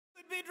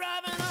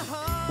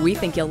We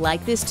think you'll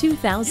like this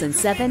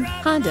 2007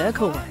 Honda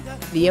Accord.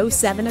 The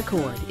 '07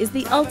 Accord is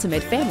the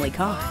ultimate family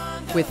car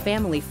with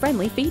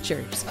family-friendly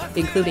features,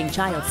 including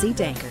child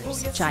seat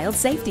anchors, child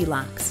safety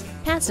locks,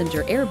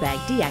 passenger airbag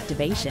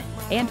deactivation,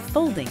 and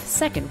folding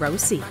second-row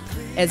seat.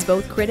 As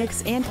both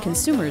critics and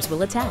consumers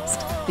will attest,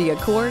 the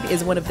Accord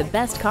is one of the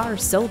best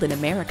cars sold in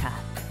America.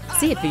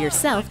 See it for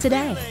yourself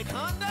today.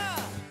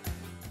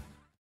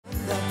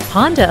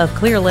 Honda of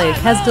Clear Lake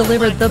has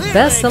delivered the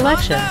best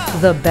selection,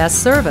 the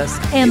best service,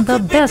 and the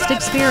best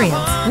experience.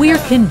 We're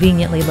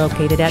conveniently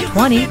located at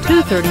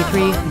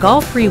 2233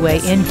 Gulf Freeway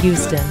in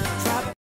Houston.